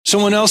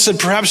Someone else said,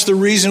 perhaps the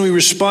reason we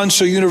respond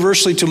so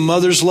universally to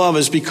mother's love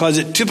is because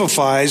it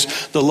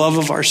typifies the love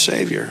of our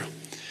Savior.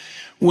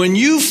 When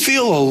you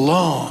feel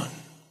alone,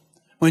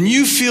 when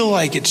you feel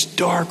like it's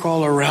dark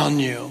all around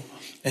you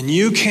and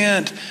you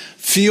can't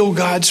feel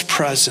God's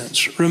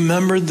presence,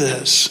 remember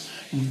this: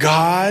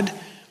 God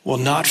will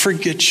not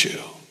forget you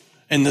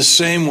in the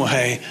same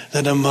way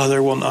that a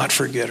mother will not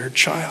forget her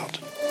child.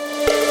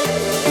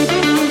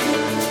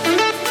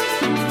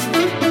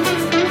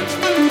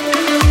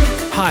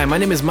 Hi, my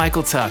name is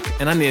Michael Tuck,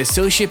 and I'm the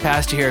Associate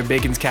Pastor here at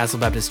Bacon's Castle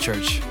Baptist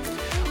Church.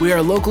 We are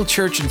a local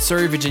church in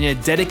Surrey, Virginia,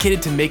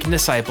 dedicated to making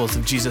disciples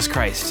of Jesus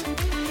Christ.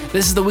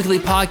 This is the weekly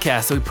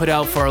podcast that we put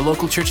out for our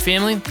local church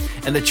family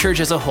and the church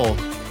as a whole.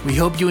 We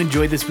hope you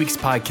enjoyed this week's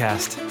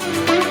podcast.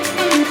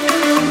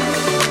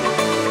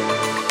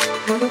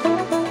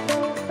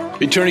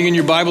 Be turning in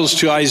your Bibles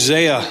to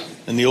Isaiah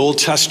in the Old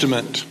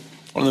Testament,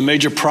 one of the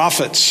major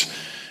prophets,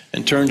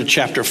 and turn to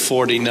chapter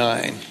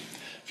 49.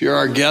 If you're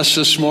our guest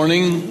this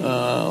morning,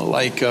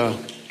 like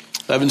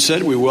Evan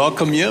said, we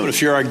welcome you. And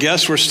if you're our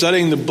guest, we're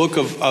studying the book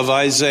of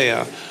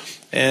Isaiah.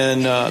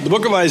 And the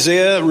book of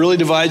Isaiah really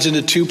divides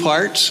into two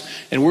parts.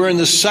 And we're in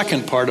the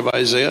second part of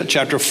Isaiah,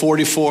 chapter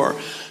 44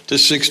 to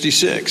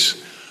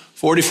 66.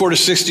 44 to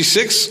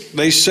 66,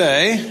 they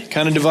say,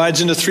 kind of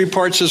divides into three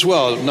parts as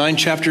well, 9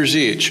 chapters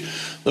each.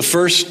 The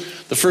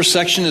first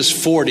section is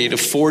 40 to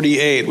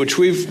 48, which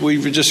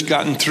we've just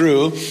gotten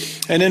through.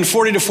 And in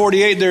 40 to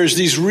 48, there's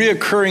these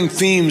reoccurring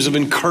themes of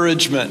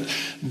encouragement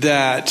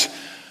that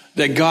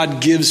God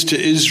gives to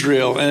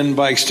Israel and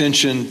by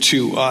extension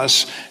to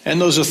us. And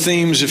those are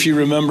themes, if you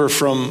remember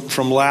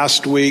from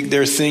last week,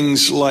 they're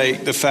things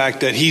like the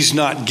fact that he's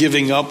not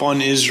giving up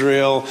on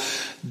Israel,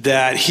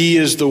 that he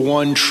is the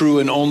one true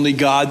and only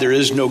God. There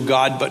is no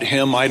God but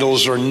him.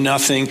 Idols are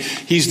nothing.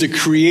 He's the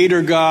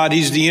creator God.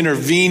 He's the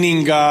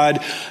intervening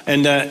God,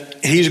 and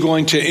that he's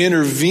going to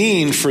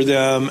intervene for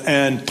them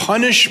and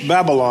punish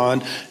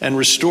Babylon and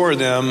restore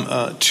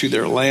them to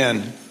their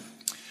land.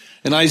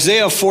 And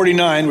Isaiah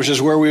 49, which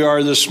is where we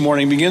are this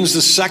morning, begins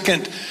the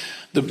second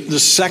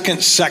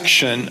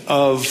section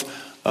of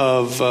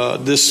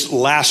this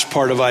last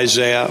part of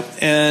Isaiah.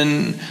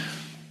 And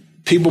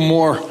people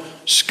more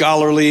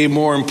scholarly,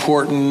 more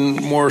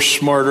important, more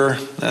smarter.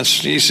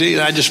 You see,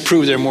 I just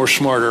proved they're more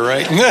smarter,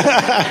 right?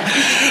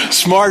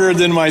 Smarter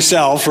than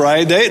myself,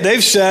 right?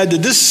 They've said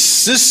that this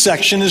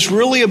section is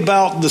really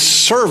about the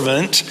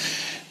servant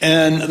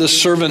and the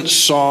servant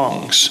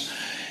songs.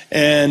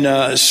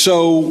 And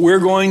so we're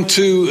going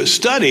to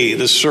study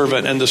the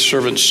servant and the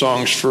servant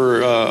songs for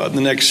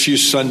the next few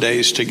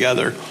Sundays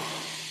together.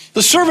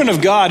 The servant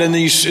of God in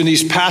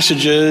these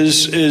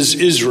passages is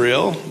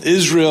Israel.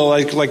 Israel,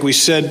 like we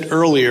said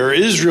earlier,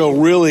 Israel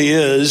really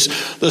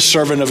is the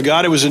servant of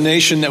God. It was a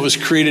nation that was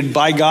created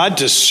by God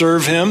to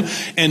serve him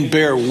and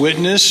bear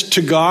witness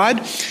to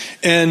God.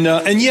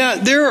 And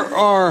yet there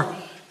are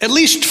at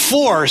least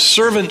 4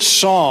 servant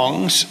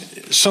songs,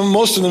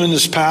 most of them in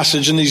this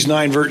passage, in these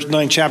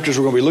 9 chapters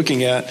we're going to be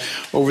looking at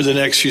over the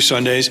next few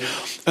Sundays.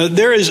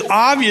 There is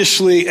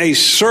obviously a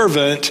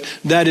servant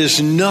that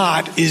is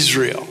not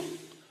Israel.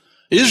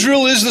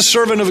 Israel is the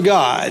servant of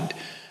God,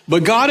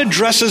 but God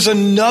addresses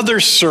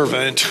another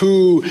servant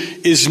who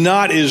is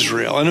not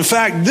Israel. And in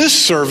fact, this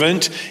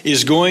servant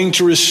is going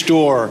to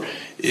restore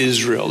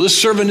Israel.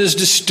 This servant is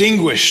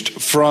distinguished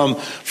from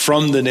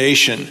the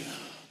nation.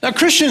 Now,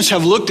 Christians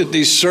have looked at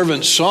these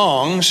servant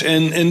songs,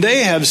 and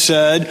they have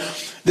said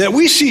that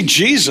we see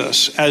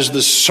Jesus as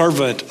the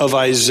servant of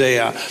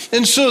Isaiah.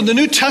 And so the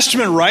New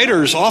Testament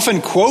writers often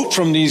quote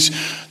from these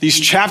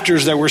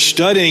chapters that we're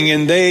studying,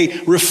 and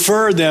they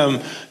refer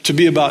them to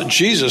be about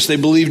Jesus. They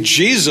believe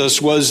Jesus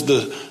was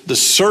the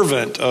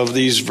servant of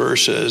these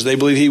verses. They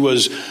believe he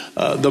was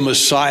the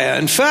Messiah.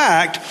 In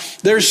fact,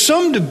 there's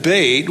some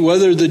debate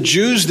whether the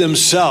Jews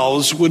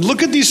themselves would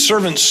look at these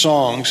servant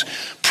songs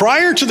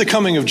prior to the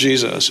coming of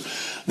Jesus.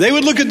 They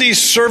would look at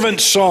these servant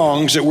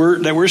songs that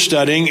we're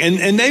studying,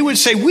 and they would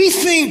say, we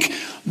think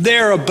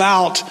they're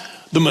about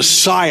the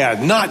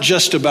Messiah, not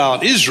just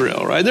about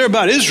Israel, right? They're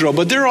about Israel,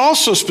 but they're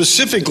also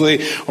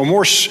specifically, or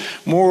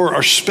more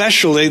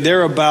especially,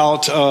 they're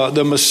about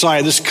the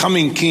Messiah, this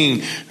coming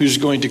king who's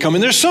going to come.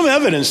 And there's some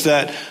evidence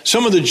that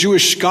some of the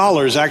Jewish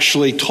scholars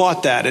actually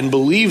taught that and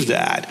believed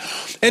that.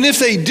 And if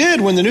they did,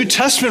 when the New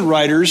Testament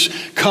writers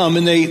come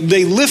and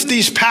they lift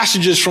these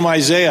passages from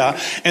Isaiah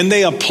and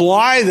they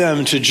apply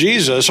them to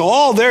Jesus,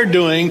 all they're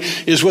doing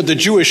is what the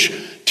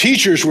Jewish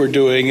teachers were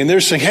doing, and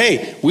they're saying,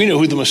 hey, we know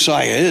who the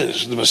Messiah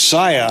is. The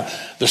Messiah,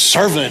 the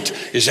servant,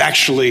 is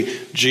actually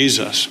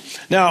Jesus.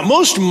 Now,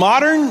 most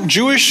modern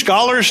Jewish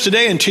scholars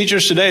today and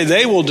teachers today,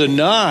 they will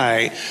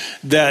deny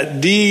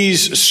that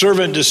these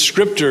servant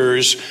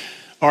descriptors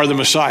are the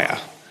Messiah.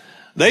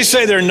 They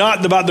say they're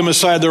not about the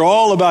Messiah, they're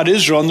all about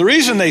Israel. And the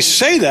reason they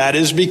say that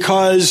is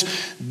because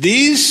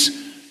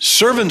these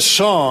servant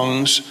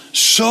songs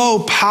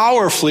so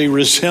powerfully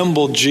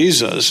resemble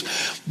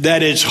Jesus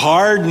that it's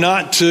hard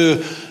not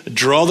to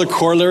draw the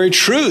corollary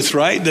truth,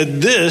 right?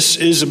 That this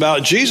is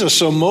about Jesus.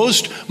 So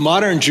most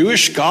modern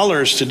Jewish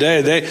scholars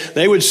today,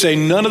 they would say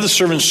none of the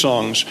servant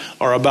songs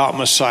are about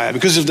Messiah.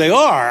 Because if they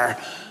are,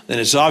 then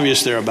it's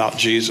obvious they're about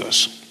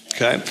Jesus.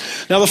 Okay.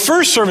 Now, the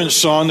first servant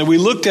song that we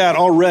looked at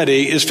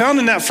already is found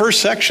in that first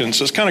section.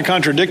 So it's kind of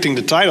contradicting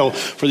the title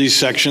for these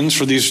sections,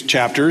 for these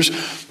chapters.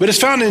 But it's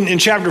found in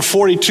chapter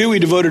 42. We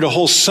devoted a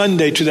whole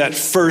Sunday to that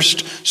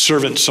first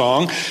servant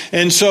song.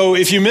 And so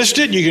if you missed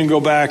it, you can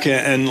go back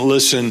and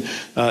listen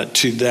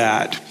to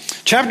that.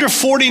 Chapter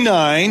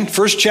 49,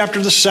 first chapter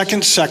of the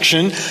second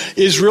section,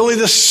 is really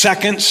the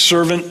second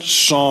servant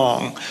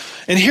song.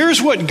 And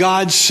here's what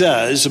God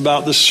says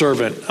about the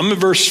servant. I'm at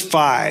verse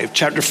 5,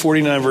 chapter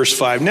 49, verse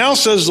 5. Now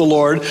says the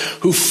Lord,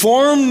 who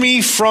formed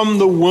me from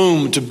the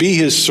womb to be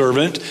his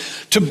servant,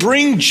 to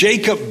bring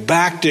Jacob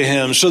back to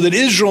him, so that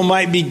Israel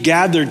might be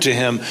gathered to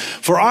him.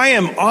 For I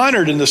am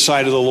honored in the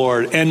sight of the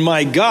Lord, and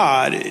my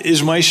God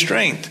is my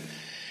strength.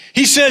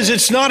 He says,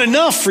 it's not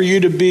enough for you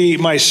to be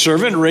my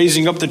servant,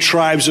 raising up the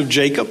tribes of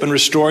Jacob and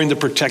restoring the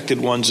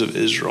protected ones of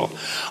Israel.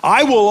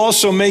 I will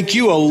also make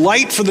you a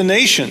light for the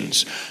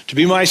nations, to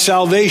be my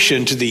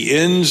salvation to the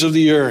ends of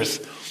the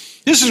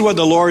earth. This is what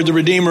the Lord, the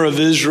Redeemer of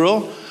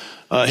Israel,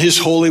 his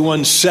Holy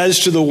One,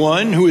 says to the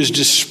one who is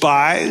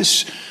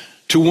despised,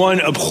 to one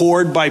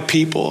abhorred by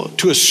people,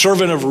 to a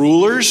servant of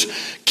rulers.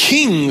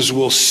 Kings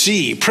will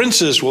see,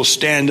 princes will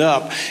stand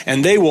up,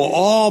 and they will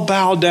all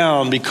bow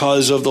down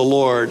because of the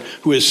Lord,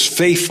 who is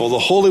faithful, the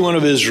Holy One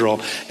of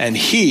Israel, and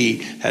he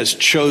has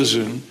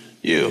chosen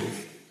you.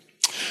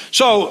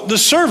 So the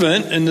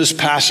servant in this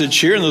passage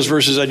here, in those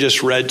verses I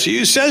just read to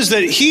you, says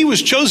that he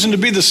was chosen to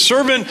be the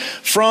servant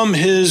from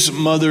his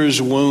mother's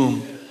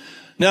womb.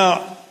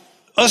 Now,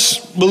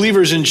 us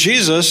believers in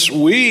Jesus,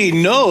 we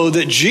know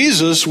that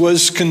Jesus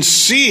was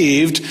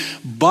conceived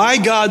by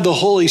God the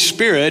Holy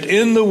Spirit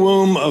in the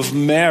womb of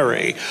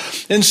Mary.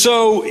 And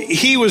so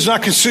he was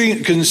not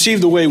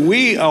conceived the way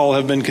we all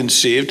have been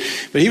conceived,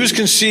 but he was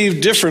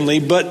conceived differently.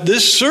 But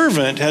this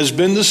servant has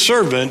been the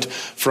servant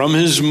from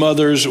his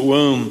mother's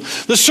womb.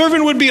 The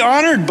servant would be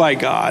honored by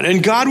God,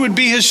 and God would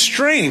be his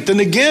strength. And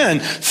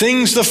again,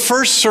 things the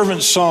first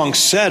servant song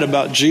said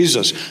about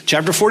Jesus.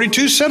 Chapter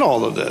 42 said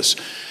all of this.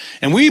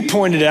 And we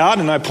pointed out,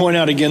 and I point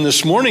out again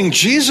this morning,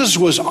 Jesus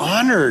was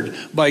honored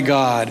by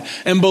God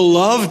and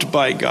beloved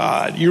by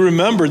God. You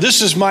remember,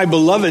 this is my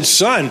beloved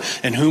Son,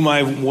 in whom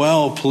I'm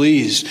well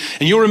pleased.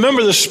 And you'll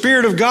remember the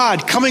Spirit of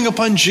God coming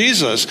upon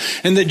Jesus,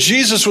 and that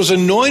Jesus was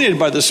anointed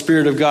by the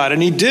Spirit of God,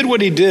 and he did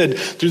what he did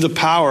through the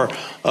power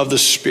of the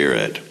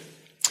Spirit.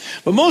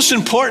 But most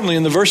importantly,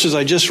 in the verses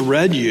I just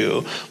read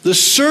you, the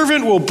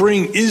servant will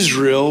bring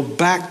Israel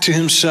back to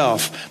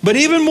himself. But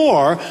even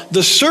more,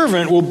 the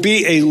servant will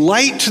be a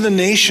light to the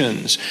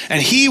nations,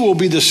 and he will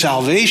be the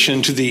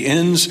salvation to the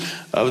ends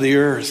of the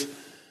earth.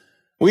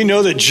 We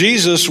know that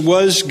Jesus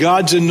was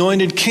God's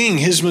anointed king,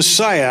 his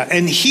Messiah,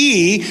 and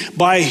he,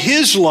 by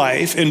his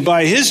life and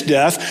by his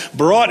death,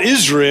 brought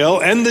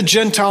Israel and the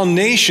Gentile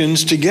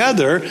nations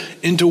together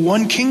into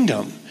one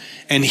kingdom.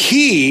 And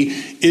he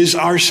is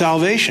our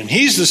salvation.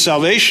 He's the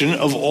salvation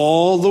of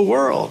all the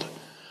world.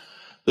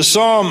 The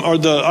psalm, or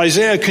the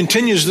Isaiah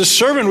continues, the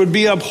servant would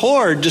be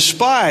abhorred,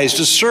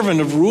 despised, a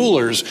servant of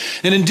rulers.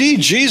 And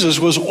indeed, Jesus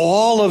was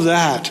all of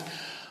that.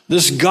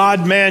 This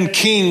God-man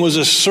king was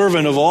a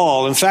servant of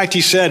all. In fact,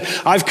 he said,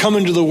 I've come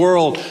into the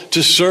world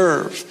to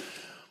serve.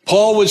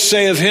 Paul would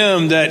say of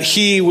him that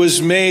he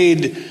was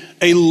made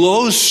a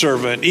low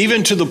servant,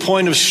 even to the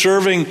point of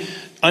serving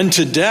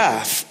unto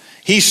death.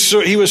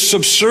 He was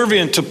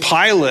subservient to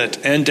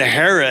Pilate and to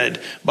Herod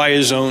by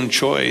his own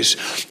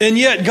choice. And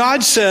yet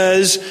God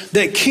says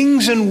that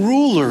kings and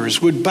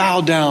rulers would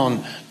bow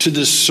down to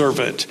this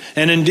servant.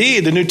 And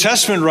indeed, the New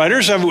Testament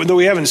writers, though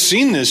we haven't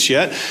seen this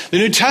yet, the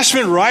New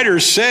Testament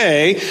writers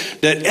say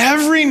that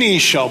every knee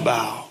shall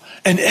bow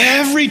and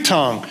every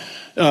tongue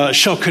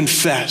shall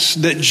confess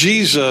that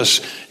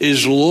Jesus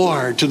is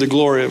Lord, to the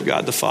glory of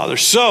God the Father.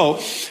 So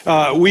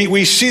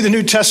we see the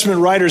New Testament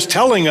writers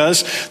telling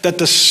us that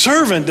the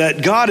servant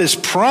that God is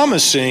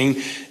promising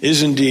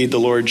is indeed the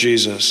Lord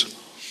Jesus.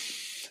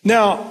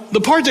 Now,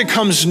 the part that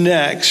comes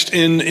next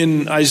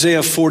in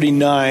Isaiah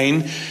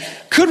 49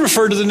 could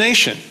refer to the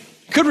nation.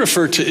 Could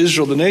refer to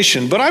Israel, the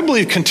nation, but I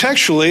believe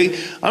contextually,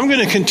 I'm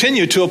going to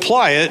continue to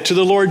apply it to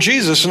the Lord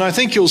Jesus, and I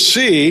think you'll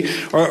see,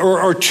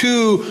 or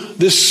to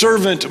this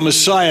servant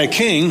Messiah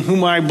King,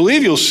 whom I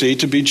believe you'll see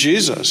to be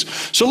Jesus.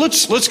 So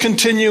let's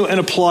continue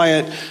and apply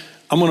it.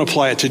 I'm going to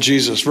apply it to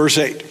Jesus. Verse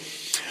 8,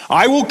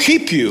 I will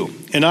keep you,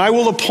 and I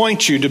will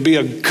appoint you to be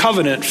a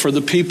covenant for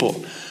the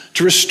people,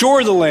 to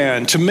restore the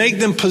land, to make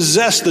them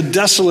possess the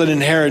desolate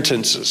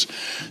inheritances,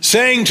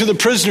 saying to the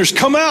prisoners,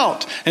 come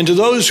out, and to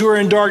those who are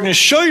in darkness,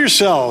 show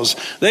yourselves.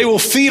 They will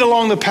feed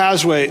along the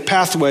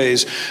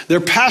pathways.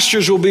 Their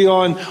pastures will be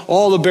on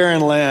all the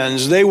barren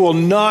lands. They will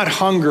not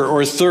hunger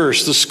or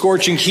thirst. The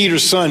scorching heat or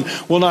sun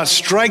will not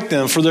strike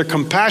them, for their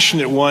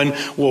compassionate one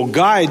will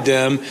guide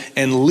them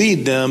and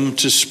lead them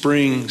to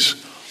springs.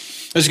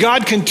 As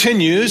God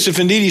continues, if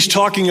indeed he's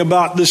talking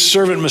about this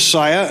servant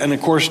Messiah, and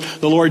of course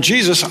the Lord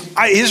Jesus,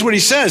 here's what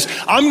he says: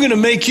 I'm going to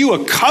make you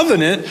a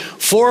covenant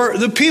for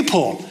the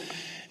people.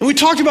 And we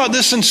talked about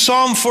this in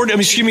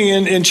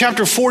in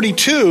chapter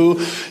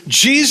 42.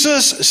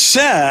 Jesus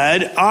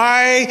said,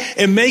 I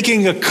am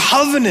making a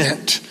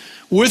covenant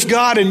with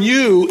God and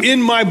you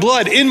in my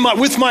blood,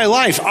 with my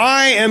life.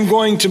 I am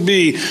going to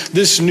be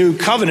this new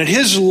covenant.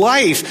 His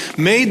life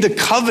made the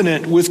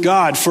covenant with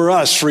God for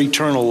us for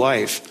eternal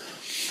life.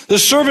 The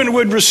servant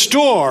would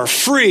restore,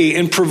 free,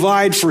 and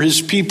provide for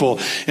his people.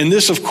 And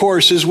this, of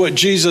course, is what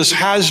Jesus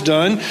has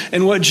done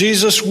and what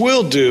Jesus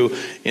will do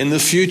in the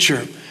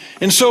future.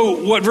 And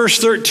so what verse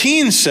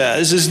 13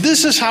 says is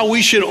this is how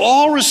we should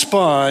all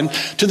respond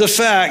to the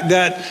fact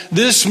that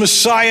this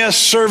Messiah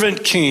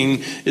servant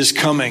king is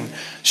coming.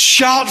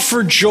 Shout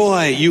for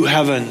joy, you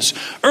heavens.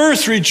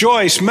 Earth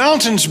rejoice.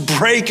 Mountains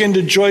break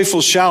into joyful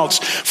shouts.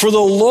 For the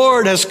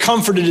Lord has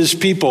comforted his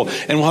people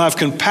and will have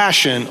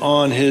compassion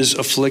on his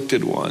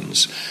afflicted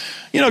ones.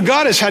 You know,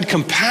 God has had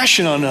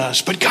compassion on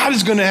us, but God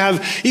is going to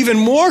have even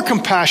more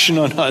compassion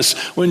on us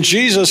when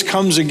Jesus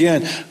comes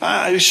again.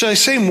 Should I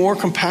say more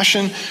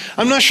compassion?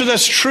 I'm not sure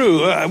that's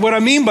true. What I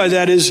mean by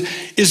that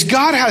is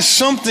God has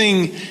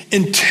something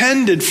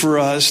intended for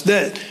us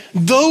that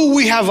though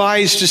we have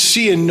eyes to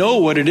see and know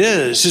what it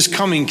is, his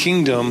coming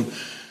kingdom,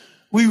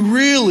 we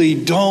really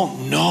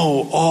don't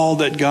know all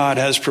that God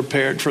has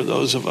prepared for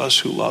those of us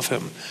who love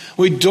him.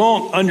 We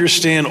don't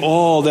understand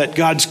all that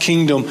God's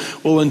kingdom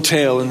will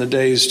entail in the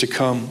days to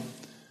come.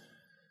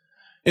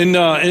 And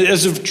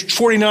as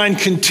 49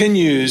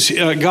 continues,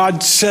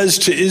 God says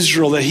to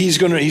Israel that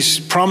he's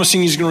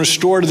promising he's going to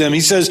restore to them.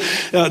 He says,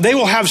 they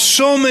will have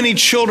so many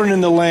children in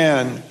the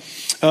land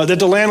that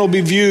the land will be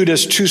viewed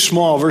as too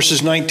small,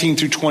 verses 19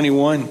 through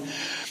 21.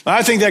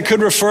 I think that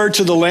could refer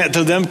to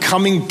them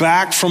coming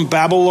back from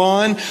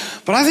Babylon,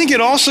 but I think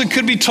it also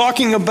could be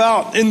talking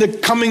about in the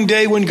coming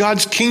day when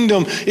God's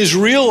kingdom is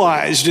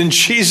realized and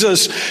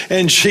Jesus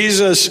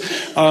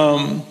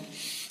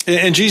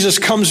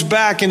comes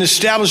back and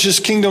establishes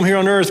kingdom here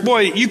on earth.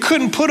 Boy, you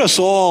couldn't put us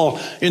all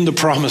in the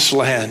promised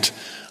land.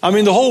 I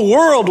mean, the whole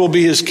world will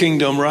be his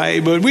kingdom,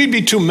 right? But we'd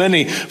be too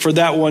many for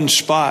that one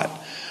spot.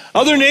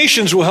 Other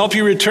nations will help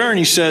you return,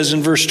 he says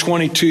in verse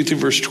 22 through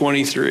verse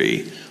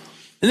 23.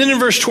 And then in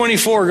verse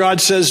 24, God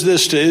says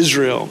this to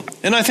Israel,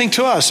 and I think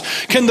to us: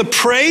 can the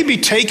prey be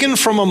taken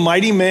from a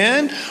mighty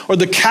man, or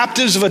the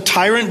captives of a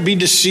tyrant be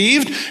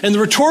deceived? And the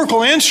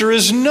rhetorical answer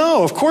is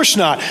no, of course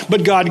not.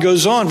 But God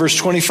goes on, verse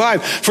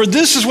 25, for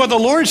this is what the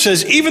Lord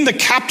says: even the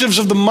captives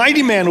of the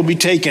mighty man will be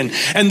taken,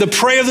 and the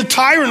prey of the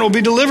tyrant will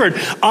be delivered.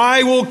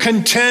 I will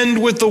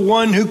contend with the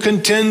one who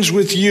contends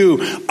with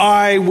you.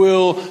 I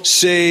will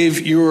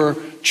save your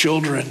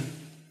children.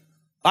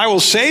 I will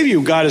save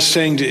you, God is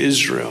saying to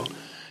Israel.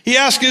 He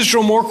asked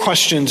Israel more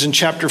questions in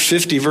chapter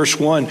 50, verse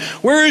 1.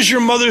 Where is your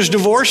mother's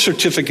divorce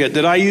certificate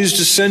that I used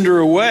to send her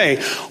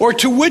away? Or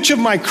to which of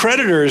my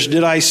creditors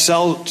should I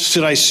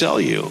sell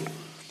you?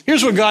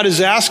 Here's what God is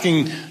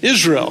asking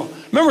Israel.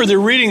 Remember, they're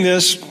reading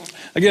this.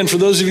 Again, for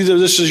those of you that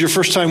this is your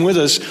first time with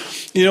us,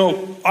 you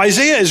know,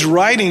 Isaiah is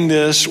writing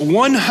this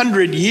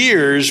 100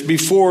 years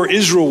before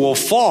Israel will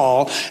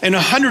fall and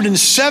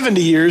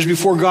 170 years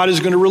before God is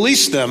going to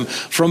release them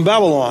from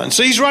Babylon.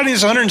 So he's writing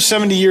this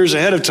 170 years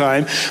ahead of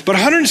time. But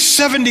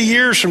 170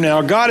 years from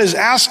now, God is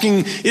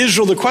asking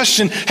Israel the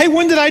question, hey,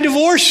 when did I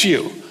divorce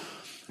you?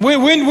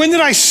 When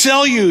did I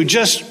sell you,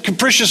 just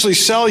capriciously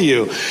sell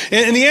you?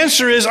 And the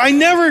answer is, I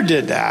never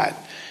did that.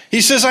 He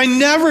says, I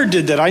never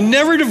did that. I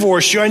never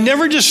divorced you. I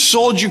never just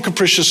sold you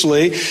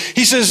capriciously.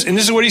 He says, and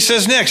this is what he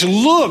says next.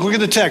 Look at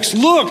the text.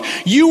 Look,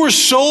 you were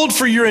sold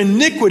for your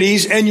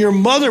iniquities, and your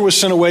mother was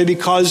sent away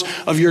because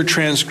of your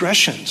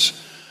transgressions.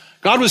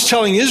 God was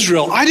telling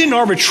Israel, I didn't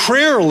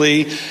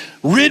arbitrarily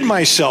rid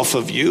myself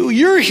of you.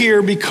 You're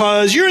here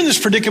because you're in this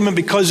predicament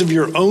because of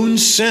your own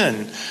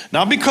sin,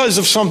 not because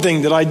of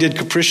something that I did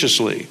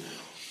capriciously.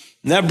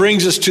 And that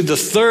brings us to the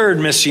third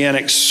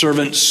messianic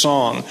servant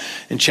song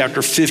in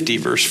chapter 50,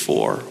 verse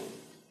 4.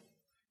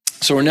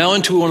 So we're now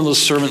into one of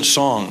those servant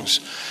songs.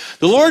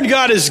 The Lord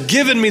God has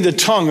given me the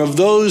tongue of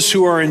those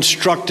who are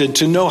instructed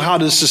to know how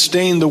to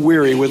sustain the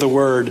weary with a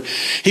word.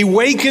 He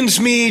wakens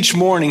me each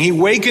morning. He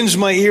wakens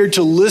my ear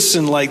to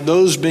listen like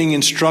those being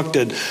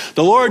instructed.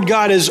 The Lord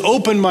God has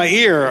opened my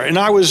ear, and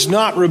I was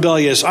not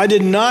rebellious. I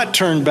did not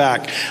turn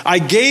back. I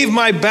gave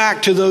my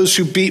back to those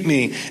who beat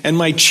me, and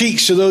my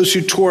cheeks to those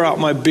who tore out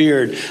my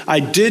beard.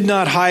 I did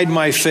not hide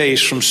my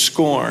face from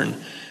scorn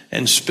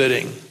and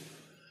spitting.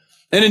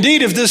 And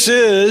indeed, if this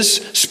is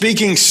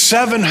speaking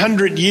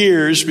 700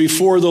 years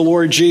before the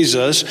Lord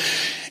Jesus,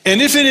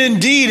 and if it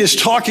indeed is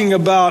talking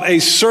about a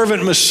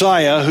servant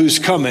Messiah who's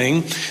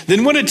coming,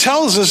 then what it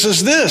tells us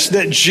is this,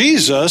 that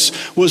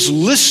Jesus was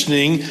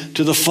listening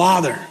to the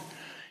Father.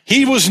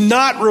 He was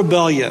not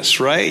rebellious,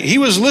 right? He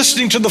was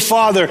listening to the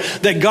Father,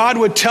 that God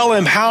would tell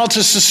him how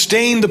to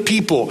sustain the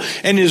people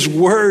and his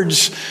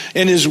words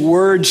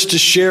to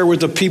share with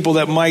the people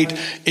that might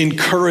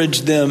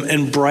encourage them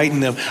and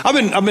brighten them.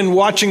 I've been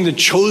watching The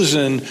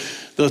Chosen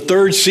the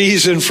third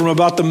season from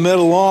about the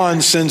middle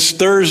on, since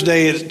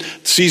Thursday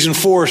season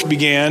 4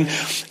 began.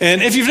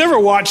 And if you've never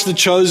watched The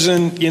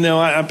Chosen,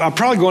 I'm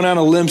probably going out on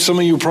a limb. Some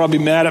of you will probably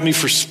be mad at me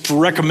for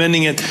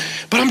recommending it.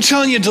 But I'm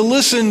telling you, to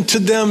listen to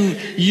them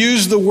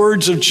use the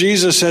words of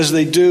Jesus as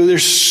they do,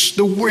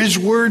 his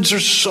words are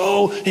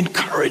so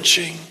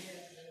encouraging.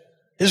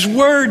 His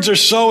words are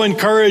so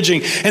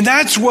encouraging. And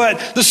that's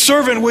what the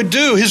servant would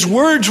do. His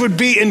words would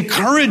be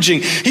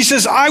encouraging. He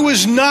says, I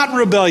was not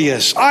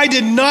rebellious. I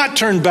did not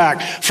turn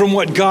back from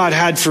what God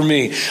had for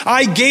me.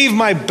 I gave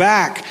my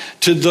back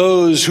to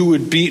those who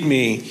would beat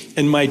me,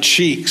 and my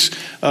cheeks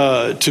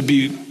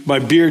my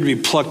beard to be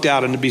plucked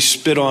out and to be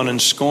spit on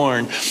and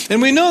scorned.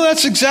 And we know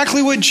that's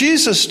exactly what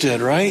Jesus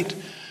did, right?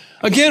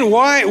 Again,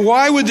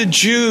 why would the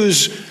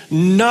Jews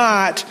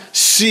not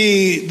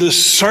see the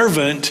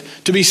servant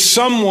to be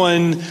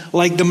someone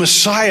like the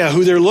Messiah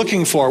who they're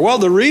looking for? Well,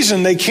 the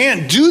reason they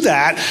can't do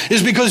that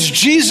is because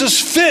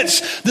Jesus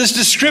fits this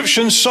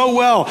description so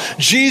well.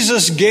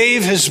 Jesus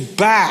gave his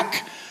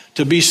back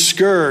to be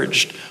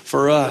scourged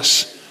for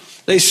us.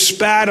 They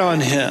spat on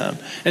him.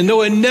 And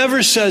though it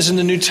never says in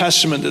the New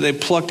Testament that they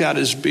plucked out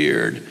his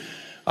beard,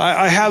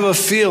 I have a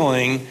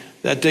feeling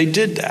that they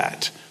did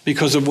that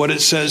because of what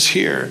it says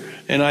here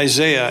in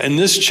Isaiah, in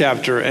this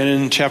chapter, and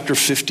in chapter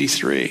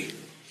 53.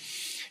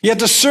 Yet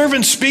the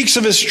servant speaks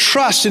of his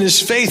trust and his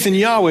faith in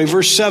Yahweh.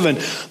 Verse 7,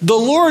 the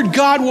Lord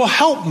God will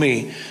help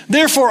me.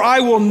 Therefore I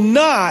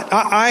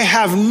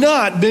have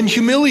not been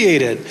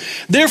humiliated.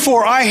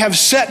 Therefore I have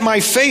set my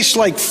face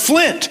like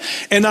flint,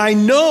 and I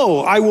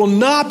know I will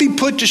not be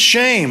put to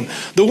shame.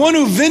 The one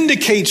who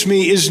vindicates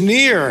me is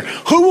near.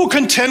 Who will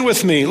contend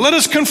with me? Let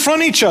us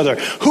confront each other.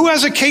 Who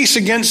has a case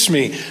against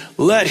me?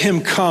 Let him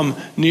come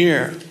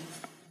near.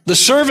 The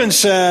servant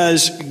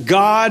says,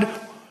 God,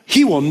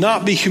 he will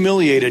not be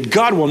humiliated.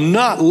 God will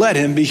not let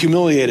him be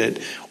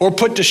humiliated or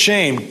put to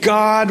shame.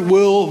 God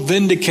will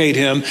vindicate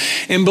him.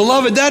 And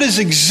beloved, that is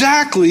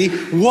exactly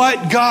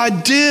what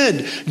God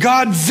did.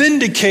 God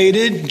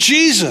vindicated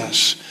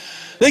Jesus.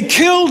 They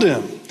killed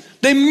him.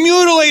 They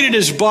mutilated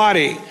his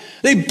body.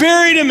 They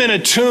buried him in a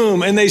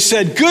tomb, and they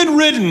said, good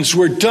riddance,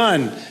 we're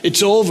done.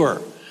 It's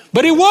over.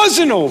 But it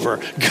wasn't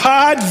over.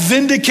 God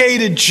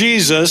vindicated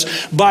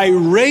Jesus by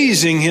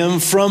raising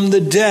him from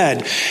the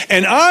dead.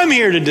 And I'm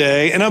here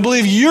today, and I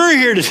believe you're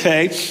here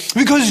today,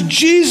 because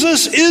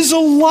Jesus is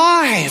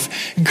alive.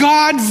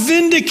 God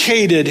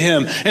vindicated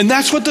him. And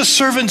that's what the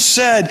servant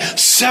said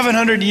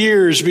 700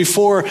 years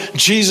before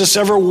Jesus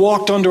ever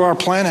walked onto our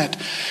planet.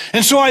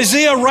 And so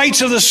Isaiah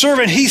writes of the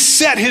servant, he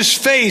set his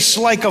face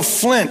like a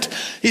flint.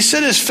 He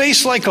set his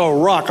face like a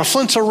rock. A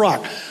flint's a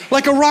rock.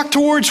 Like a rock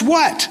towards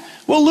what?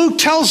 Well, Luke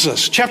tells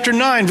us, chapter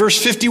 9,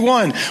 verse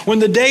 51, when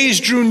the days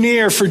drew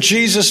near for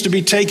Jesus to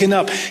be taken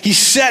up, he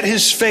set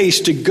his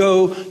face to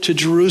go to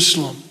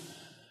Jerusalem.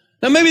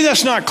 Now, maybe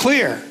that's not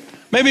clear.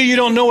 Maybe you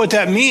don't know what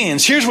that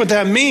means. Here's what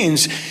that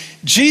means.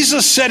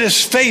 Jesus set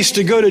his face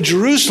to go to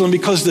Jerusalem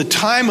because the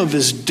time of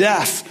his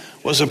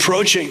death was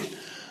approaching.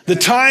 The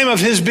time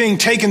of his being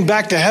taken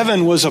back to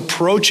heaven was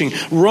approaching.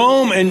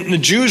 Rome and the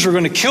Jews were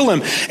going to kill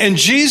him. And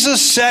Jesus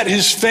set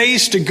his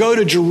face to go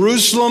to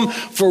Jerusalem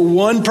for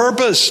one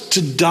purpose,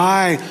 to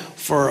die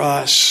for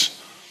us.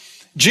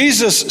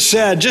 Jesus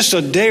said just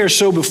a day or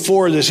so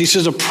before this, he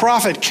says, a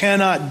prophet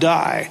cannot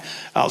die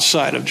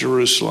outside of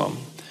Jerusalem.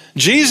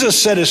 Jesus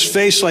set his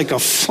face like a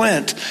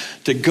flint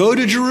to go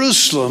to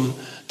Jerusalem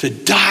to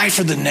die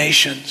for the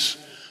nations.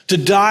 To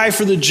die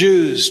for the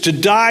Jews, to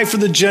die for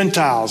the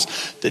Gentiles,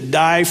 to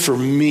die for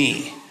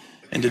me,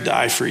 and to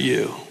die for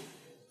you.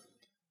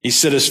 He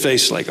set his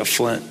face like a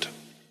flint.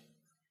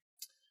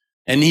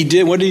 And he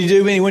did, what did he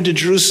do? He went to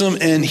Jerusalem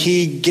and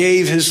he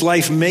gave his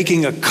life,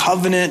 making a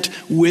covenant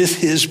with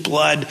his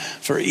blood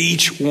for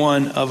each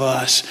one of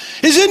us.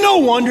 Is it no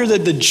wonder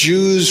that the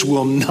Jews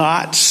will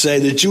not say,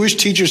 the Jewish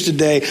teachers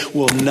today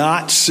will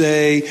not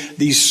say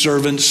these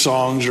servant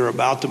songs are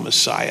about the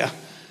Messiah?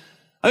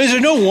 I mean, is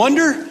there no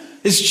wonder?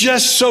 It's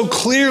just so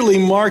clearly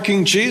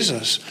marking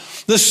Jesus.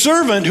 The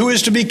servant who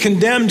is to be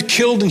condemned,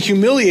 killed, and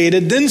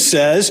humiliated then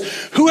says,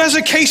 who has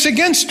a case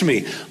against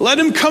me? Let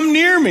him come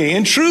near me.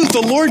 In truth, the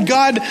Lord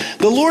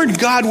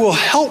God will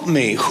help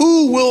me.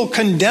 Who will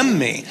condemn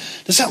me?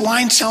 Does that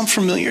line sound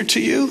familiar to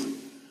you?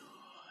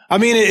 I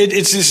mean,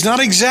 it's not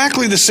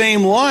exactly the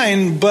same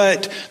line,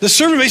 but the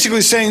servant basically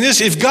is saying this,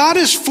 if God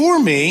is for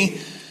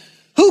me,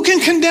 who can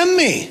condemn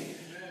me?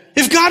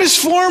 If God is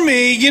for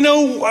me,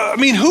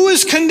 who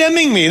is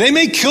condemning me? They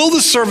may kill the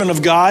servant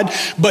of God,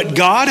 but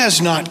God has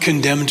not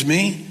condemned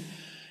me.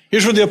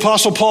 Here's what the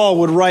Apostle Paul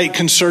would write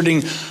concerning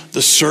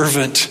the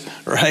servant,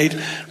 right?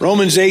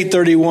 Romans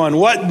 8:31.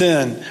 What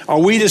then are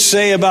we to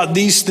say about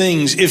these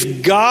things?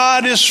 If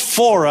God is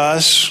for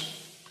us,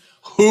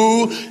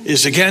 who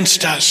is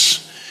against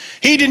us?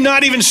 He did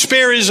not even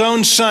spare his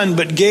own son,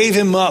 but gave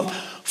him up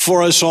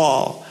for us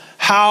all.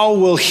 How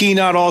will he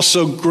not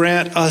also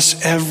grant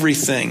us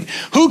everything?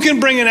 Who can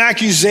bring an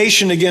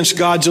accusation against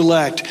God's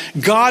elect?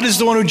 God is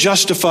the one who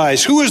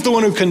justifies. Who is the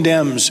one who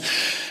condemns?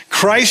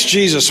 Christ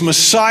Jesus,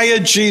 Messiah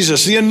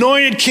Jesus, the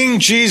anointed King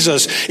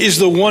Jesus is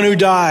the one who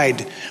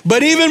died,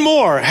 but even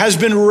more has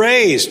been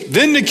raised,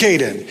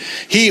 vindicated.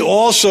 He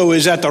also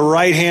is at the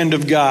right hand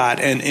of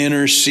God and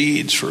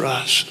intercedes for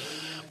us.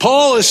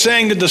 Paul is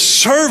saying that the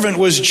servant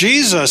was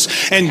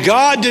Jesus, and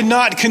God did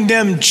not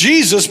condemn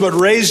Jesus, but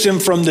raised him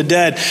from the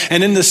dead.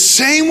 And in the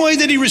same way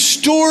that he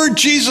restored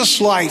Jesus'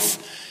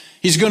 life,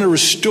 he's going to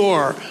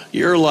restore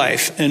your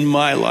life and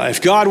my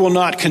life. God will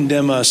not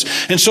condemn us.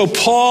 And so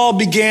Paul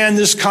began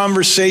this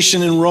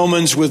conversation in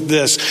Romans with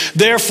this.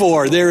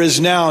 Therefore, there is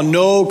now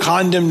no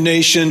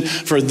condemnation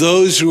for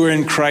those who are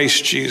in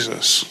Christ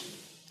Jesus.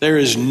 There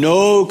is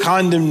no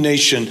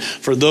condemnation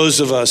for those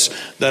of us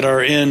that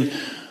are in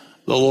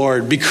the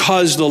Lord,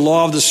 because the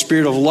law of the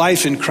Spirit of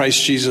life in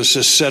Christ Jesus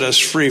has set us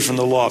free from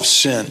the law of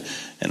sin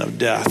and of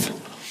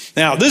death.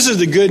 Now, this is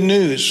the good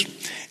news.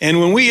 And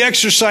when we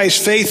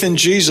exercise faith in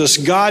Jesus,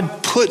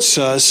 God puts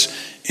us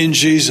in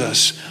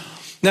Jesus.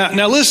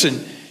 Now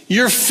listen,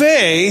 your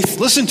faith,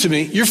 listen to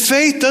me, your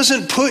faith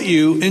doesn't put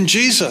you in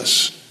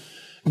Jesus.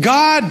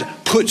 God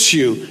puts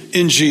you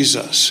in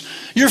Jesus.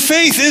 Your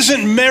faith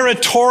isn't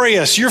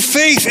meritorious. Your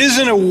faith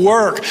isn't a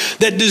work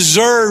that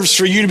deserves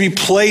for you to be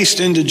placed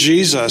into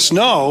Jesus.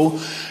 No,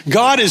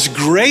 God is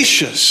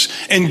gracious,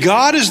 and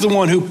God is the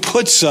one who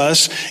puts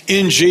us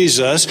in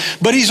Jesus,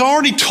 but he's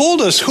already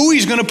told us who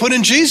he's going to put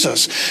in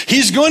Jesus.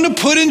 He's going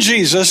to put in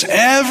Jesus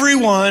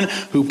everyone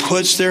who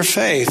puts their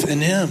faith in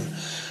him.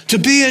 To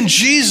be in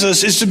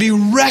Jesus is to be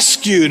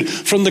rescued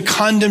from the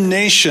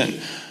condemnation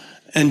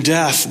and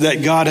death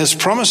that God has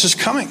promised is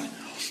coming.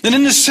 And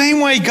in the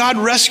same way God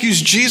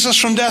rescues Jesus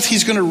from death,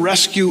 he's going to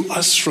rescue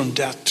us from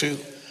death too.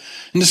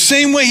 In the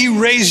same way he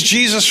raised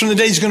Jesus from the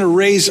dead, he's going to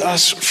raise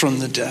us from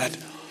the dead.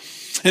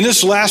 In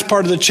this last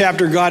part of the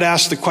chapter, God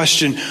asked the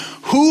question,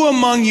 who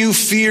among you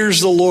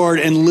fears the Lord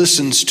and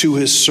listens to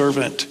his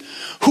servant?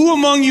 Who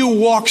among you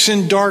walks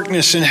in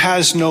darkness and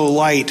has no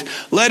light?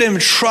 Let him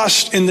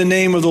trust in the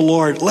name of the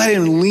Lord. Let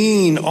him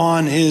lean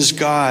on his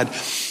God.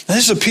 Now,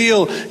 this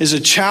appeal is a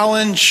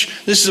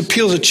challenge. This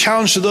appeal is a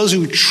challenge to those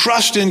who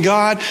trust in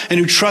God and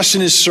who trust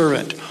in his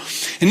servant.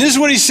 And this is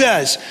what he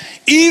says.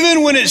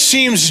 Even when it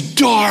seems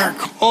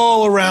dark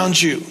all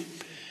around you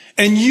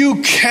and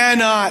you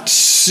cannot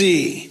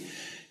see,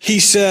 he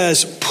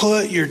says,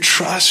 put your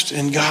trust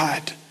in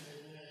God.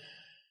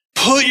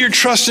 Put your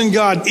trust in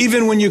God,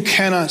 even when you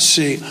cannot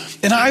see.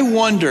 And I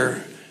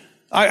wonder,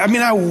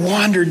 I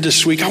wondered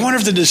this week, I wonder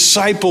if the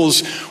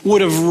disciples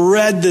would have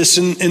read this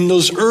in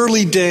those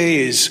early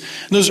days,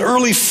 those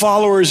early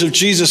followers of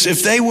Jesus,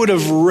 if they would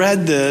have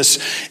read this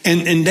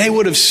and they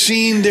would have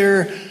seen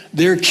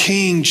their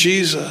King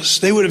Jesus.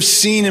 They would have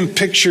seen him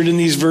pictured in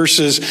these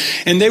verses,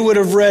 and they would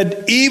have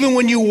read, even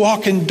when you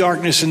walk in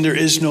darkness and there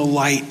is no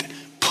light,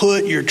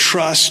 put your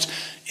trust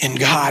in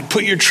God.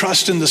 Put your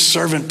trust in the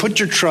servant. Put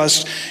your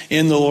trust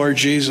in the Lord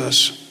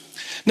Jesus.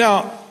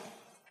 Now,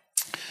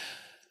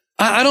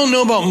 I don't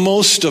know about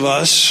most of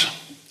us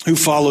who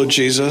follow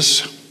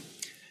Jesus,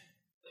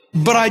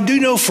 but I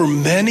do know for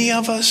many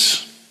of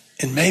us,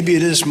 and maybe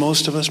it is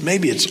most of us,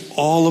 maybe it's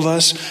all of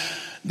us,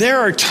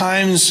 there are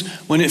times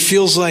when it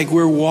feels like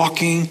we're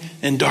walking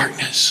in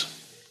darkness.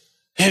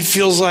 It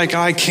feels like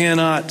I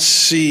cannot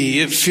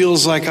see. It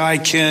feels like I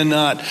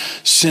cannot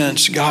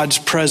sense God's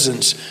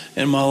presence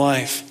in my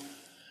life.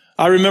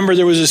 I remember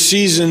there was a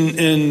season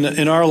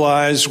in our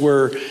lives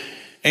where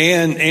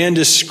Ann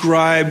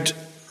described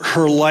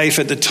her life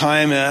at the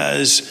time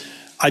as,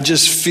 I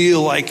just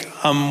feel like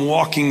I'm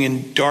walking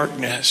in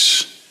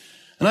darkness.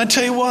 And I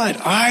tell you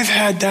what, I've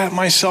had that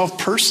myself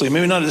personally.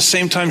 Maybe not at the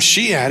same time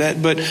she had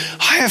it, but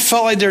I have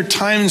felt like there are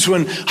times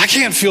when I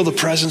can't feel the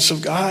presence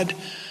of God.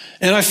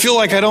 And I feel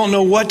like I don't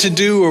know what to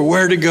do or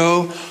where to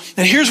go.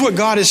 And here's what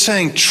God is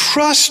saying.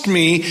 Trust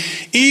me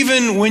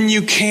even when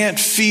you can't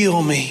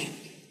feel me.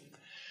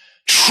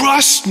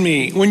 Trust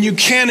me when you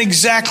can't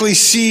exactly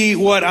see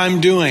what I'm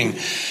doing.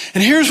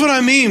 And here's what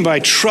I mean by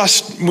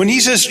trust. When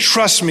he says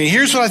trust me,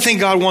 here's what I think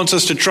God wants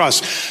us to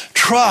trust.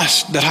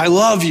 Trust that I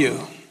love you.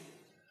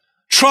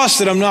 Trust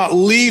that I'm not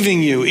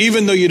leaving you,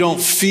 even though you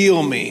don't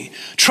feel me.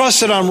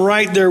 Trust that I'm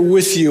right there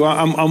with you.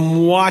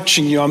 I'm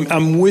watching you.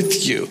 I'm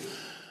with you.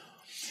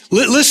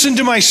 Listen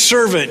to my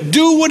servant.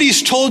 Do what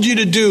he's told you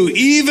to do,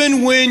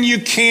 even when you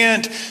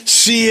can't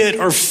see it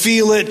or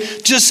feel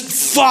it. Just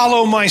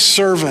follow my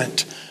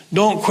servant.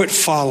 Don't quit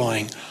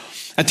following.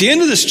 At the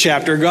end of this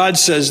chapter, God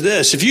says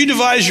this: if you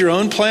devise your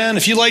own plan,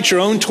 if you light your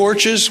own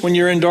torches when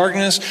you're in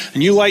darkness,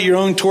 and you light your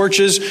own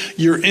torches,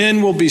 your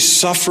end will be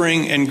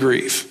suffering and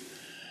grief.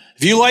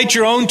 If you light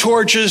your own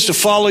torches to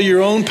follow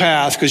your own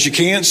path because you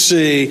can't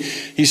see,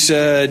 he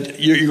said,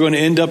 you're going to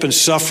end up in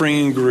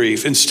suffering and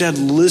grief. Instead,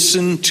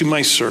 listen to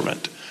my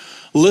servant.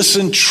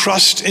 Listen,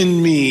 trust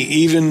in me,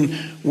 even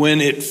when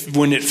it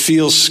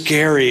feels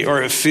scary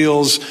or it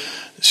feels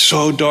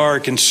so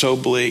dark and so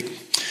bleak.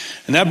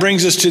 And that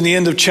brings us to the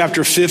end of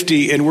chapter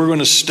 50, and we're going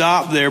to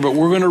stop there, but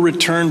we're going to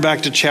return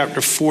back to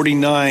chapter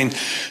 49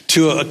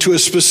 to a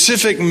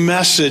specific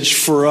message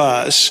for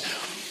us.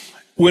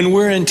 when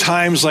we're in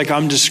times like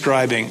I'm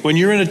describing, when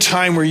you're in a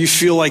time where you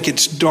feel like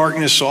it's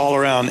darkness all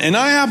around. And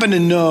I happen to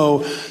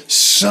know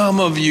some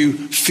of you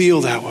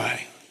feel that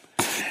way.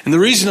 And the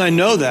reason I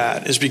know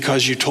that is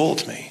because you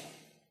told me.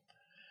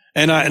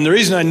 And the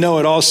reason I know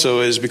it also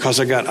is because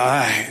I got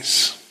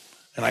eyes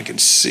and I can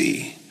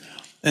see.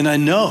 And I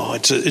know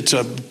it's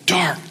a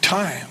dark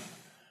time.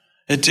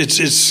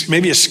 It's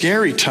maybe a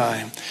scary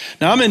time.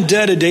 Now, I'm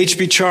indebted to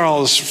H.B.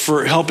 Charles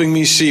for helping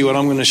me see what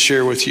I'm going to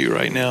share with you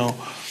right now.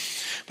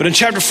 But in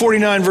chapter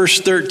 49, verse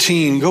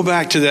 13, go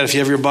back to that if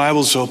you have your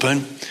Bibles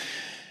open.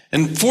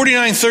 And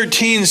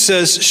 49:13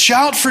 says,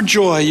 "Shout for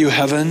joy, you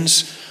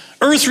heavens.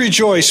 Earth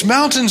rejoice.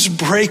 Mountains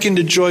break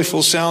into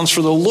joyful sounds,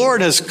 for the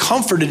Lord has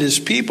comforted his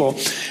people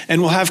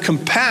and will have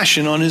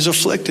compassion on his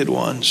afflicted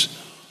ones."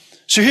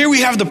 So here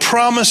we have the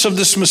promise of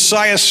this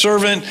Messiah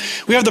servant.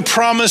 We have the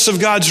promise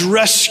of God's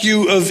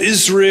rescue of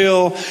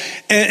Israel.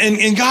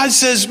 And God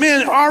says,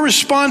 man, our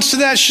response to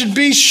that should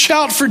be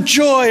shout for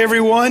joy,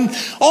 everyone.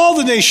 All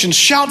the nations,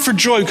 shout for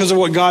joy because of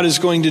what God is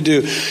going to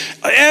do.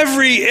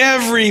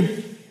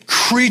 Every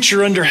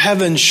creature under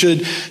heaven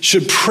should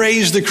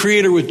praise the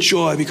Creator with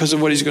joy because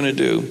of what he's going to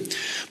do.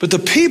 But the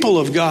people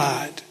of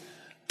God,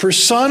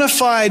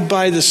 personified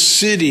by the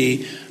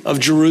city of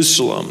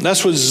Jerusalem.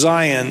 That's what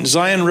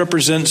Zion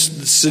represents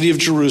the city of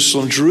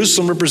Jerusalem.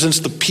 Jerusalem represents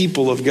the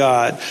people of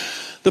God.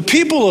 The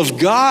people of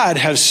God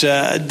have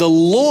said, the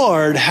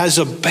Lord has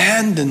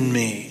abandoned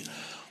me.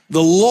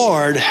 The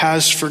Lord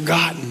has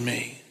forgotten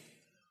me.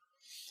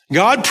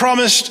 God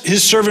promised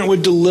his servant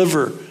would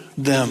deliver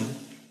them.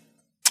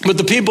 But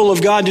the people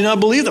of God do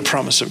not believe the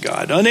promise of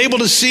God. Unable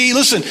to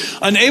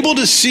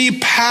see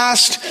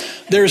past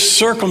their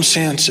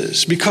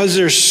circumstances because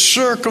their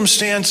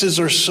circumstances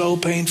are so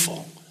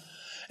painful.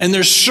 And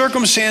their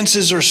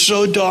circumstances are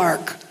so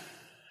dark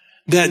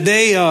that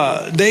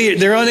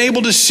they're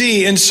unable to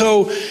see. And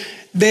so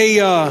they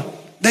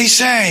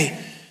say,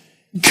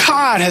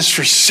 God has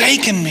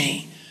forsaken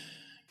me.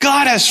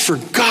 God has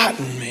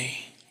forgotten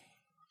me.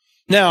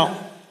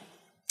 Now,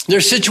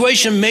 their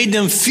situation made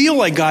them feel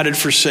like God had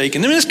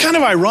forsaken them. I mean, it's kind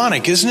of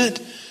ironic, isn't it?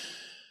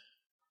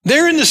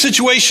 They're in the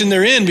situation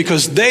they're in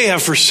because they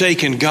have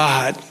forsaken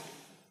God,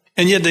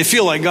 and yet they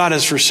feel like God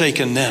has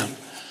forsaken them.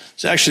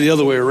 It's actually the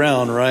other way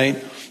around,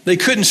 right? They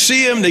couldn't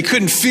see him, they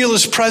couldn't feel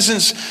his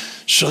presence,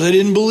 so they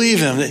didn't believe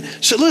him. They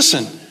said,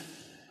 listen,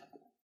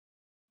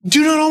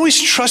 do not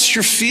always trust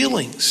your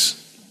feelings.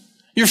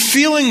 Your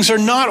feelings are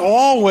not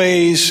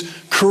always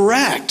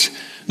correct.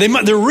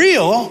 They're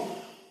real.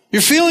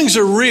 Your feelings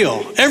are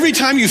real. Every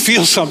time you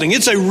feel something,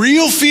 it's a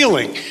real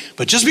feeling.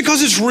 But just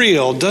because it's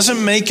real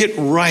doesn't make it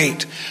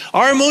right.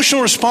 Our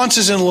emotional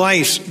responses in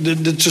life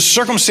to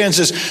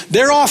circumstances,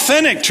 they're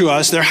authentic to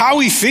us. They're how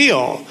we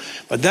feel.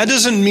 But that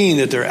doesn't mean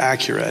that they're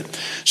accurate.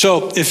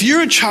 So if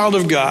you're a child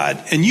of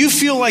God and you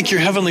feel like your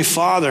Heavenly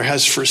Father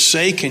has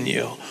forsaken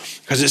you,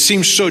 because it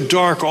seems so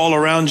dark all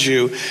around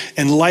you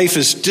and life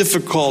is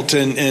difficult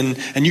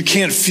and you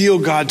can't feel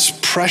God's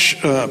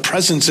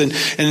presence and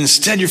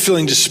instead you're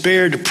feeling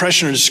despair,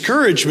 depression, or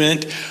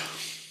discouragement,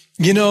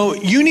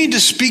 you need to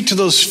speak to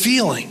those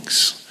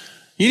feelings.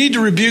 You need to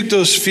rebuke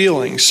those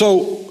feelings.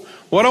 So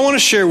what I want to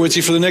share with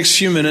you for the next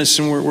few minutes,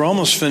 and we're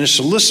almost finished,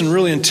 so listen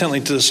really intently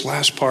to this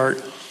last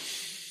part.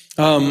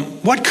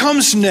 What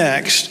comes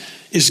next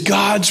is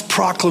God's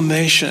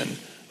proclamation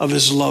of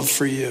his love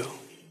for you.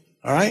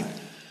 All right?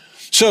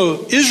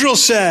 So Israel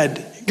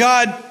said,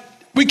 God,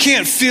 we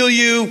can't feel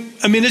you.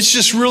 I mean, it's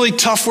just really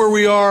tough where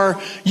we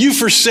are. You've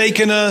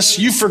forsaken us.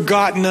 You've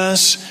forgotten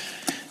us.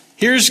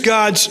 Here's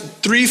God's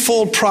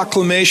threefold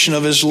proclamation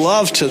of his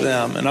love to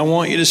them. And I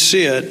want you to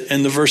see it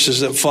in the verses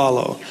that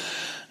follow.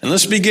 And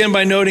let's begin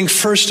by noting,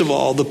 first of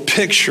all, the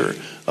picture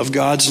of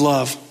God's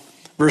love.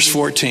 Verse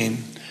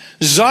 14.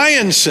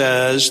 Zion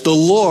says, the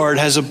Lord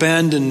has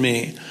abandoned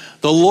me.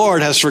 The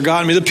Lord has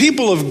forgotten me. The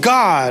people of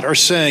God are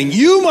saying,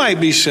 you might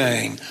be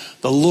saying,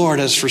 the Lord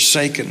has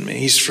forsaken me.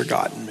 He's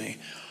forgotten me.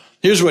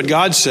 Here's what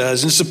God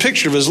says. And it's a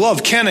picture of his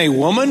love. Can a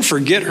woman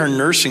forget her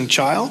nursing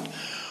child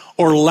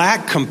or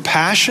lack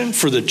compassion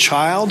for the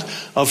child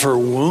of her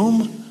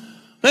womb?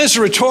 That's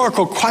a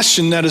rhetorical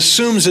question that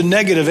assumes a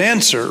negative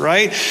answer,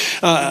 right?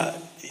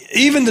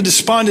 Even the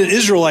despondent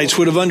Israelites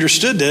would have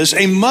understood this.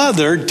 A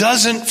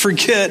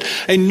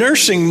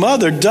nursing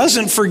mother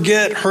doesn't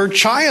forget her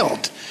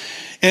child.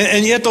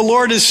 And yet the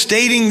Lord is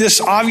stating this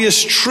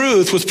obvious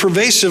truth with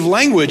pervasive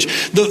language.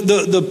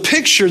 The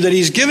picture that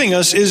he's giving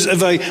us is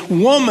of a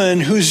woman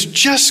who's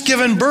just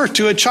given birth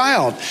to a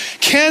child.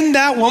 Can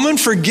that woman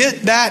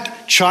forget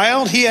that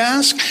child, he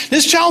asks?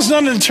 This child's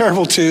not in the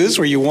terrible twos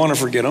where you want to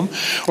forget him,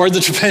 or the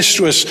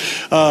tempestuous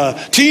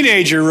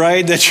teenager,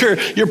 right,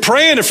 that you're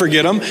praying to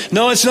forget him.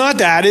 No, it's not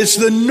that. It's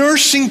the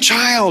nursing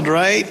child,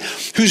 right,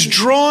 who's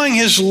drawing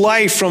his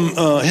life from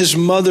his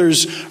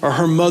mother's or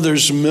her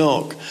mother's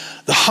milk.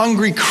 The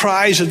hungry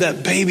cries of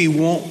that baby